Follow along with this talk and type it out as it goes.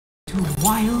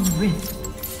Wild Rift.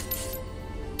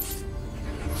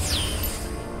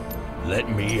 Let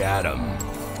me at him.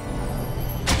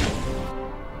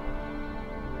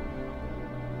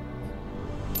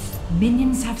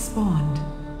 Minions have spawned.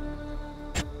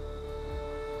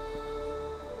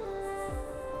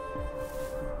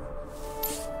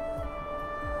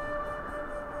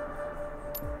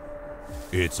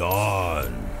 It's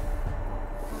on.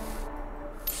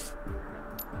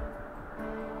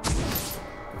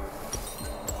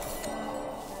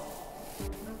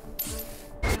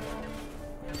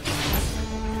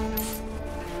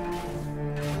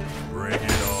 Bring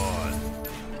it on.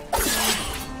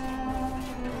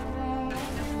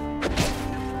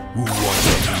 Who wants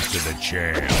a piece of the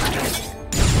champ?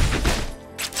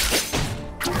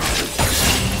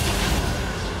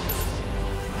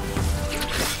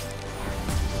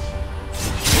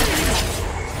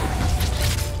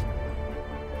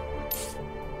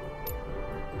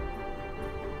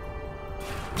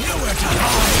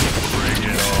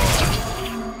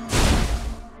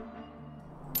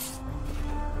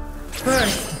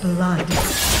 First blood.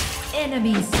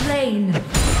 Enemy slain.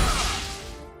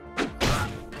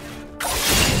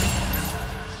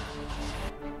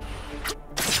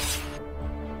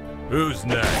 Who's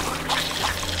next?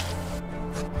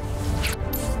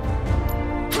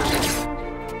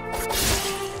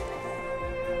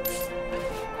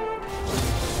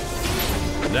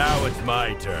 Now it's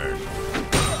my turn.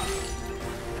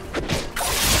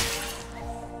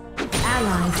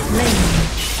 Ally slain.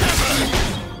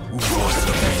 Who wants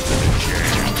a piece of the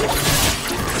champ?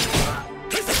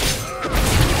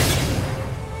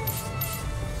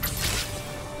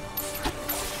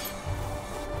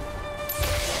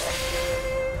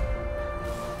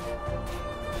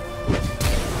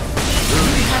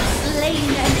 You have slain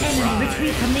an enemy.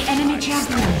 Retreat from the enemy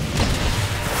champion.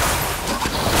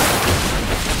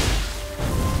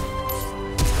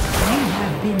 You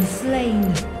have been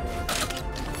slain.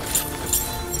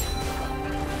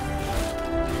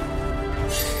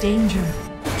 Danger.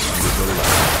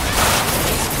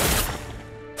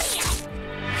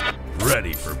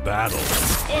 Ready for battle.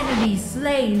 Enemy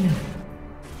slain.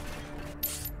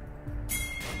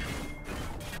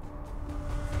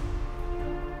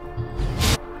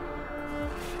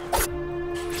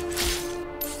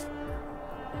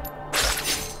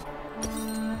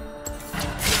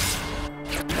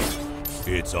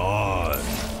 It's on.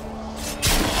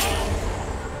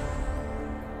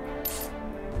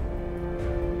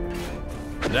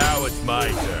 Now it's my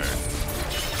turn.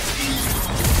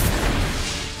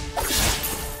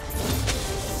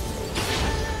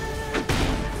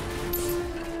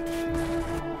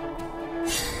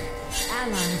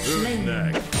 Ally Who's slain.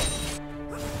 next?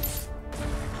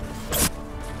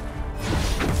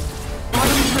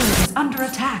 Bottom turret is under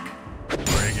attack.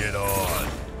 Bring it on.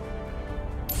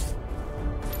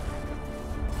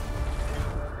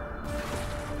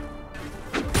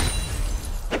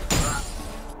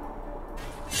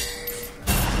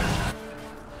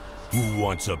 Who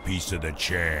wants a piece of the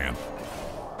champ?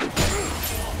 Enemy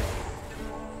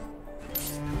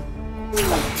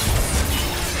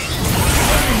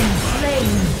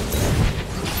slain.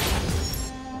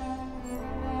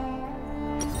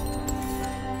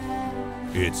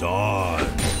 It's on.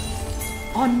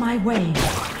 On my way.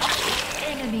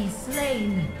 Enemy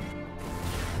slain.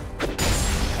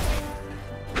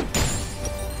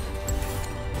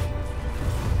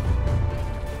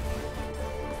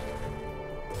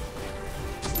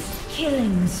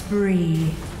 Killing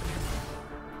spree.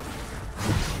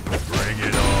 Bring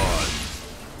it on.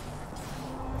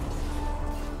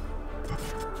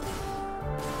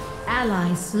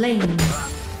 Ally slain.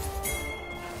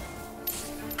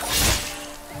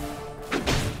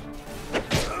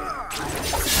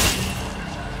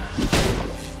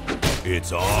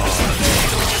 It's on.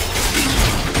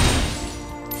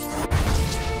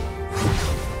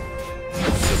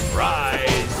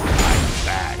 Surprise! I'm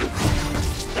back.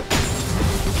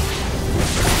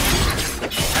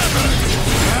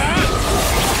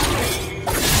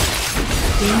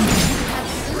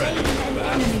 Ready for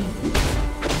battle.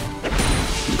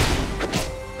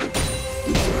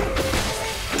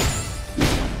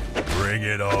 Bring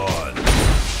it on.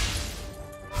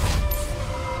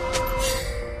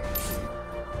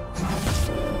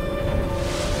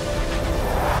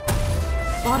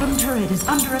 Bottom turret is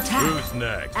under attack. Who's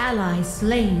next? Ally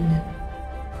slain.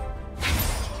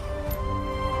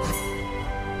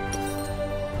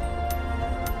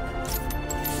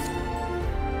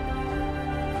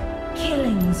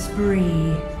 Killing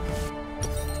spree.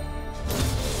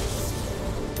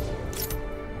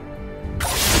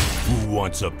 Who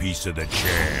wants a piece of the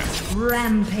champ?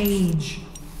 Rampage.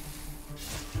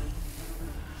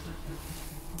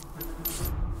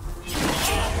 You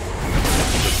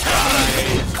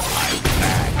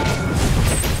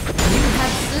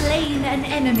have slain an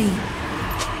enemy.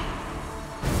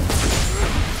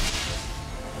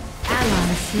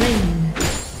 Ally slain.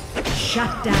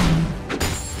 Shut down.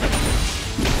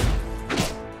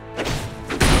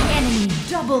 Enemy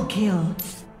double kill.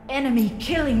 Enemy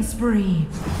killing spree.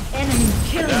 Enemy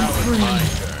killing spree.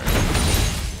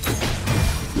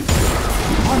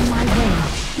 On my way.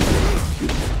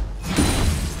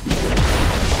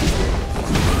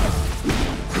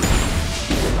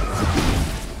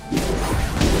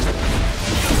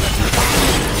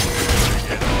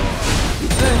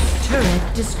 First turret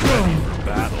destroyed.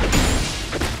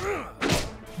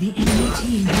 The enemy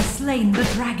team has slain the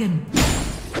dragon.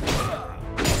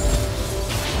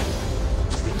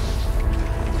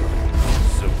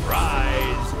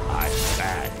 Surprise! I'm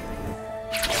back.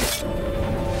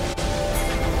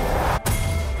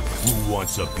 Who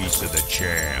wants a piece of the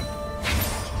champ?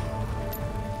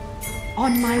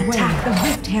 On my way. Attack the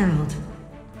Rift Herald.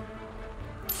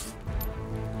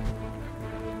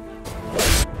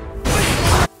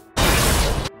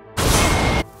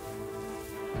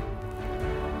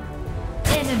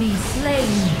 Enemy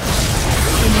slain.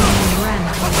 Enemy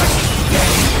rampage.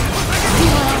 You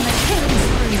are on the killing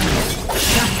spree.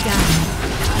 Shut down.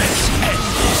 Let's end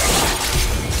this.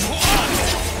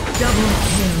 Double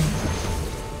kill.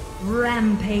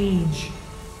 Rampage.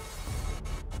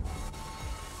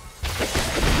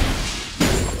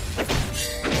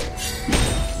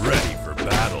 Ready for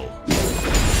battle.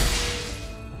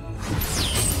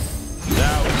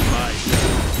 Now it's my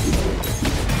turn.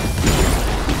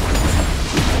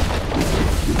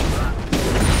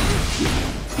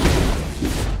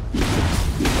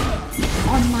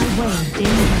 On my way,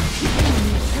 danger.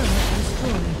 Enemy turret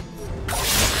destroyed.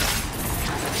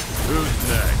 Who's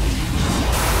next?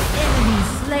 Enemy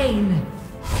slain.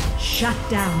 Shut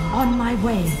down. On my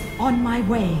way. On my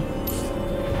way.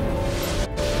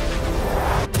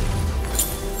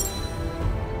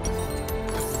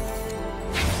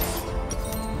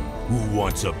 Who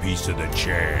wants a piece of the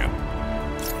champ?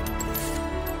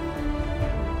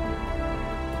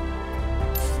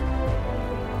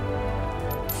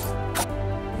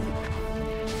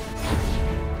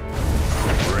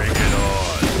 Bring it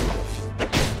on.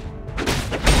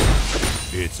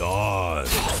 It's on.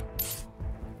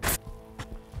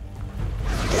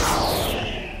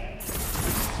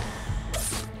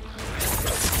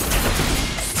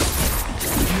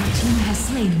 Your team has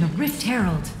slain the Rift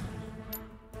Herald.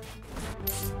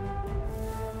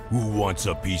 Who wants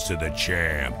a piece of the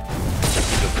champ?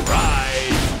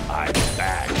 Surprise! I'm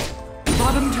back.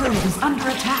 Bottom turret is under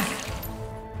attack.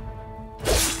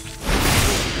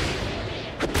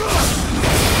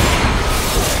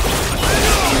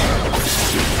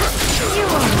 You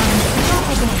are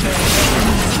unstoppable.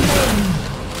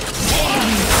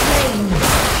 Enemy slain.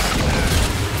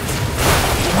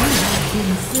 You have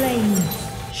been slain.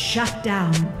 Shut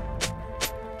down.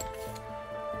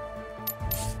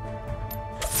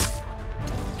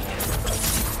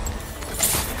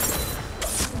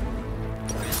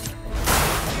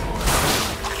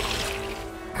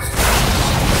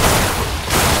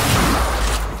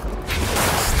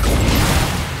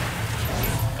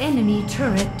 Enemy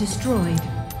turret destroyed.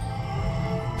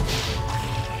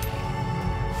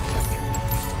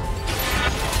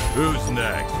 Who's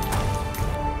next?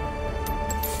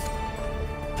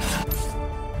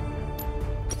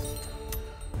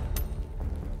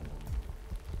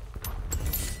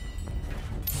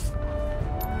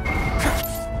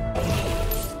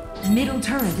 Middle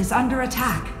turret is under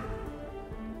attack.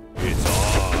 It's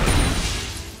on.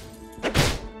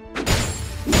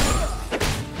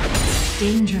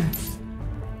 Danger.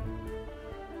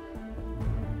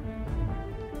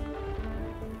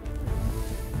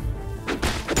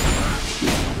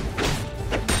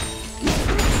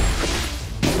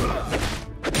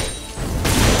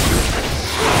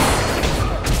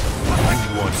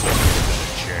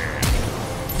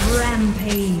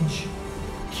 Rampage.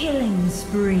 Killing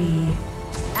spree.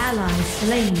 Ally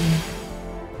slain.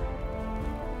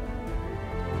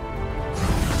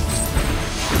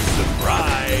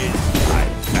 Surprise!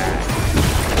 I'm back.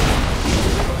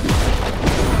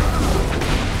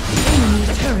 Enemy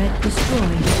turret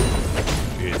destroyed.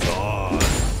 It's on.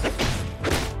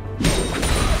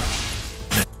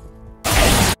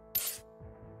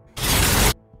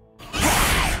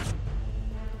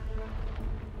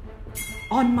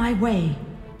 On my way.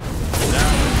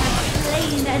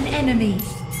 Slain an enemy.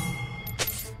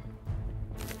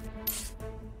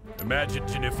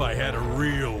 Imagine if I had a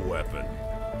real weapon.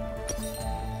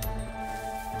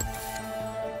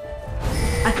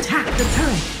 Attack the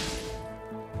turret!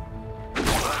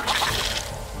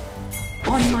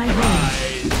 On my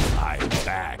way! I'm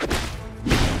back.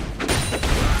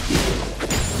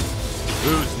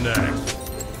 Who's next?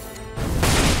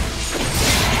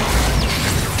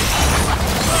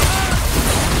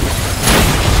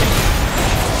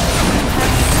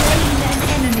 Slain an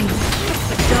enemy!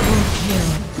 Double kill!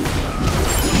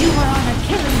 You are on a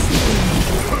killing spree!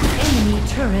 Enemy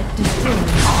turret destroyed!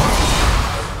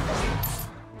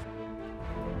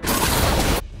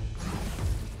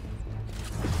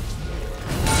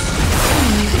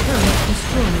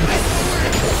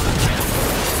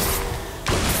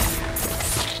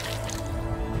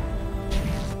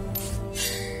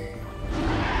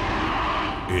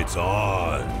 It's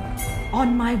on.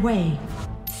 On my way.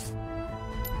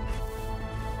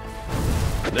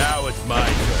 Now it's my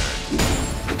turn.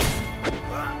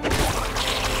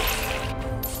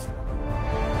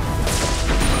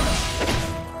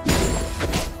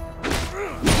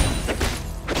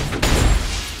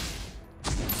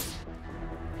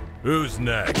 Who's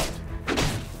next?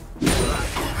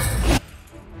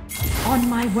 On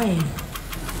my way.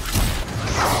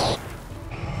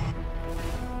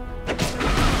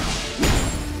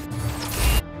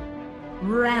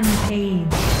 Rampage.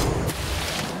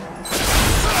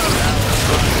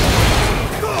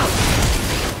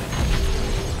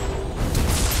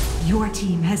 Your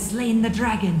team has slain the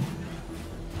dragon.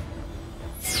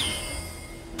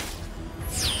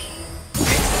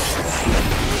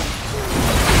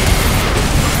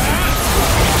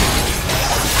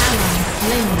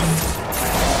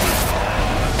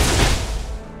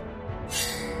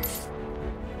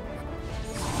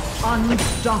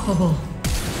 Unstoppable.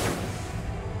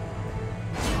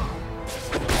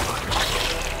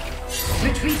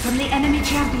 Retreat from the enemy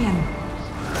champion.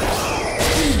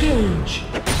 Engage.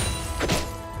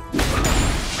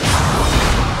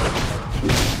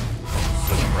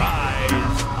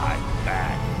 Surprise! I'm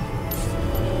back.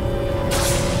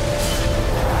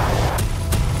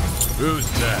 Who's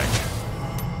next?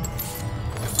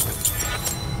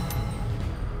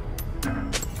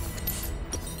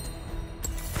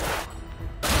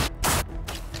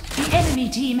 The enemy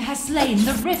team has slain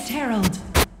the Rift Herald.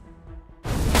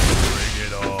 Bring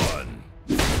it on.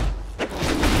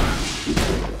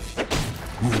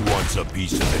 Who wants a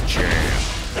piece of the champ?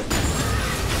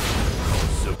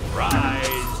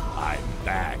 Surprise! I'm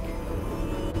back.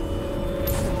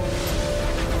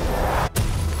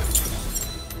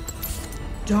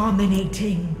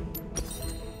 Dominating.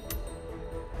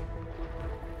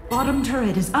 Bottom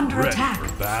turret is under Ready attack.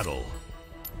 for battle.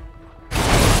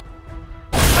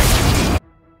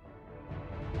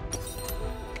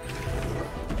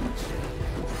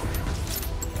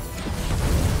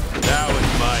 Now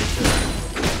it's my turn.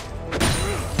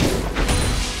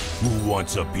 Who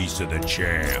wants a piece of the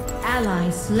champ? Ally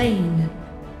slain.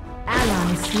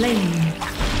 Ally slain.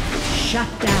 Shut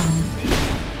down.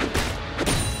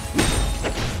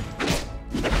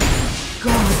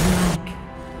 Godlike.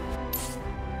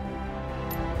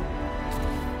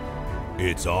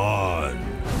 It's on.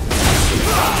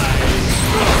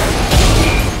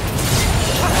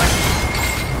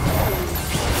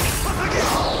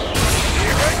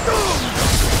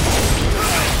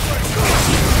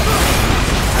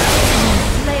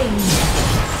 Slain.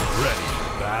 Ready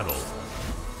for battle.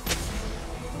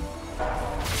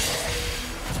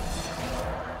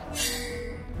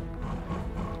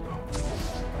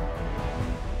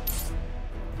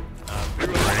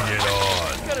 Bring it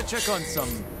on. Gotta check on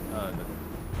some,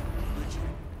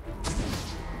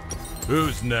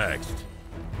 Who's next?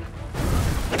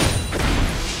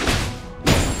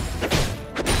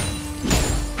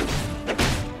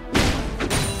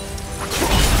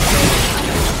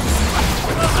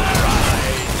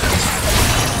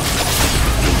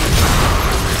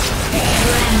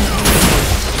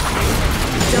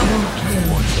 Double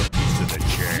kill. Wants a piece of the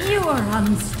champ? You are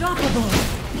unstoppable.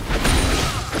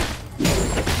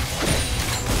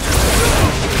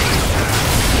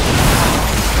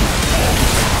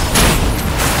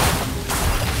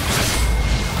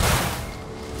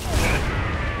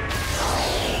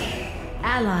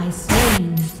 Ally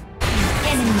slain.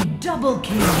 Enemy double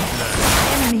kill.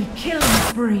 Enemy killing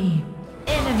spree.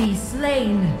 Enemy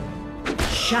slain.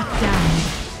 Shut down.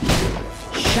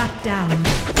 Shut down.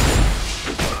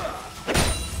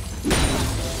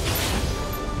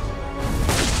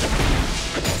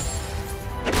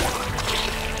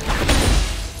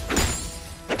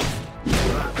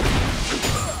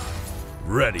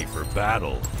 Ready for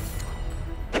battle.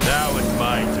 Now it's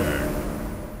my turn.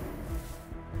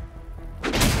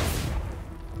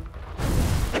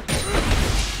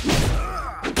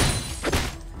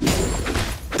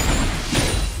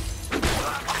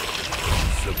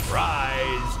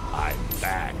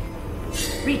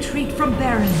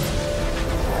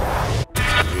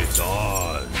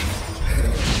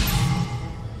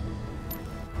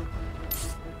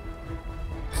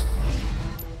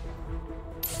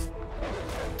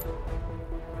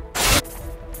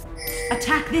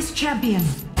 this champion.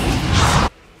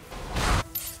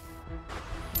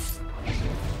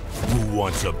 Who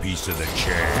wants a piece of the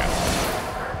champ?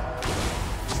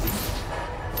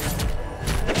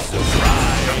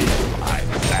 Surprise! I'm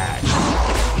back.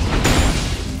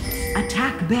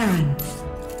 Attack Baron.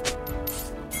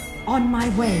 On my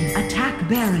way. Attack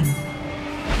Baron.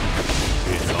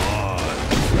 It's on.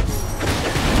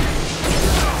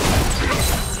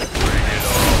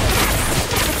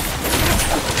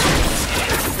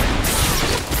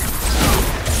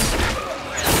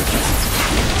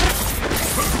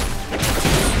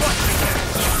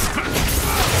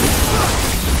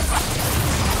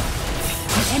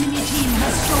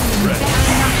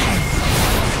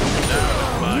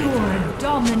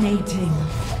 Dominating.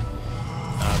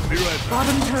 I'll be right back.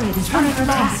 Bottom turret is under attack.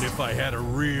 Imagine if I had a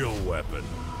real weapon.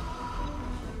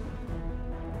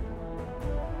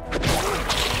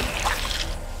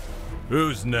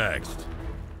 Who's next?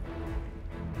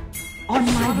 On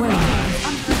my way.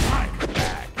 Under attack.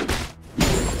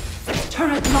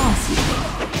 Turret lost.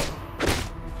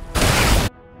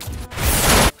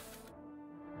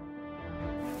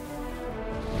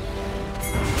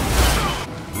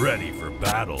 Ready for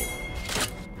battle.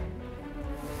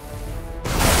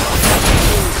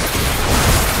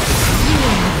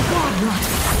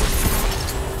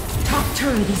 Top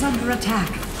turret is under attack.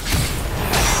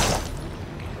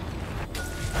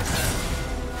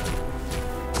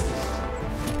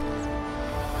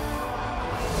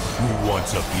 Who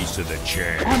wants a piece of the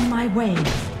champ? On my way.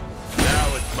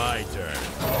 Now it's my turn.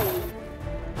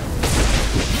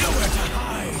 Nowhere to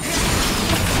hide.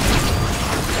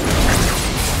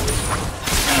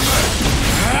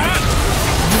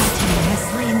 Your team has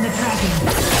slain the dragon.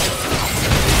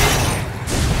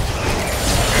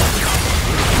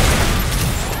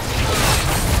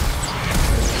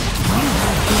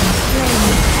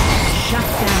 Shut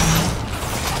down.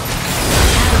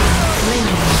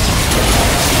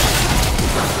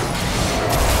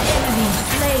 Enemy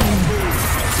slain.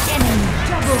 Enemy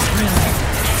double kill.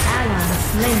 Ally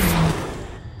slain.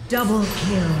 Double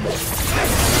kill.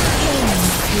 Killing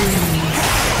spree.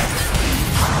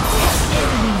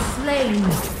 Enemy slain.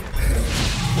 Double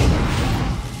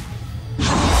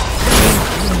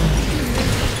kill.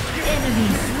 Enemy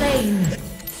slain.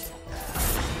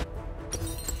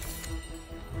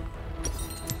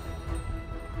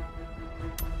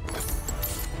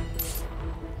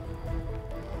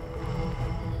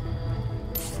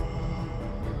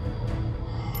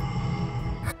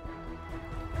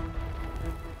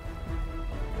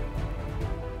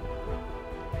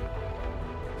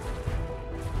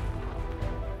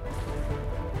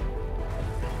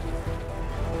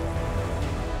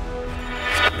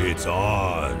 It's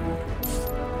on.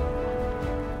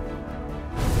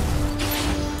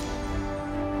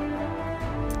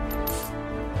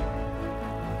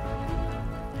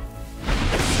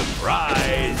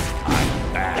 Surprise!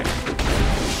 I'm back.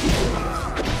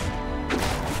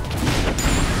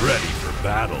 Ready for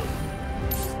battle.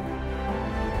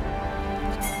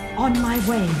 On my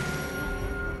way.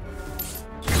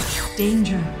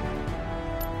 Danger.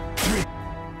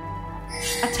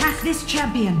 Attack this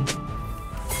champion.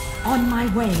 On my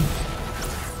way.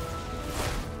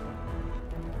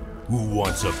 Who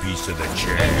wants a piece of the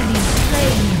champ? Enemy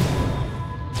slain.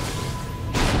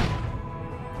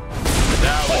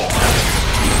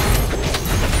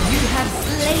 You have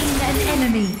slain an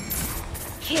enemy.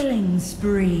 Killing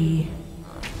spree.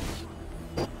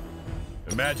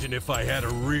 Imagine if I had a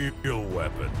real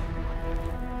weapon.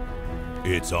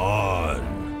 It's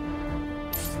on.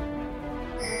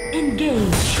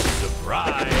 Engage.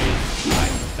 Surprise!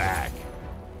 I'm back.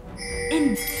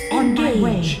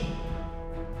 Engage.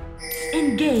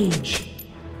 Engage.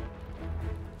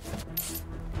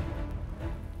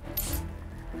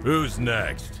 Who's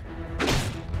next?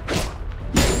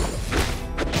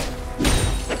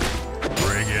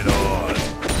 Bring it on.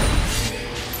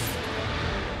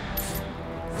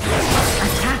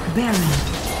 Attack Baron.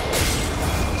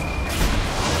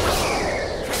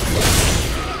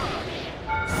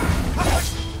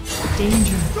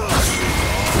 Danger.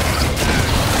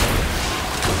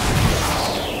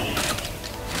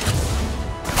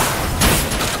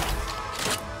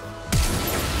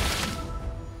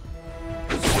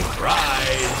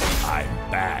 Surprise! I'm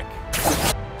back.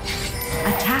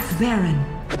 Attack Baron.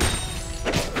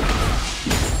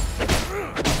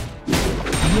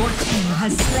 Your team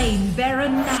has slain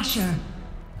Baron Nashor.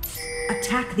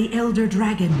 Attack the Elder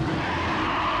Dragon.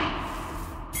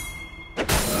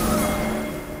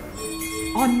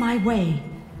 On my way.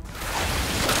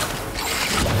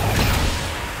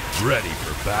 Ready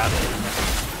for battle.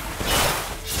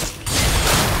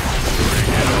 Bring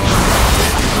it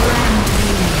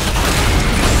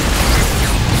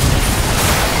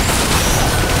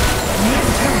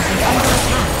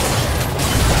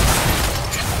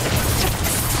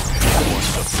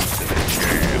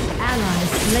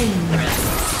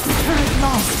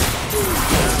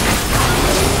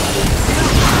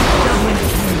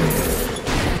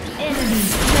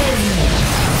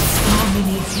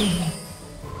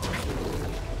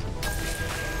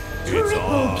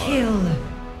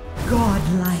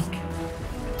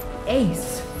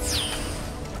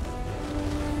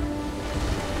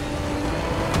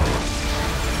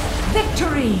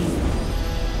Victory!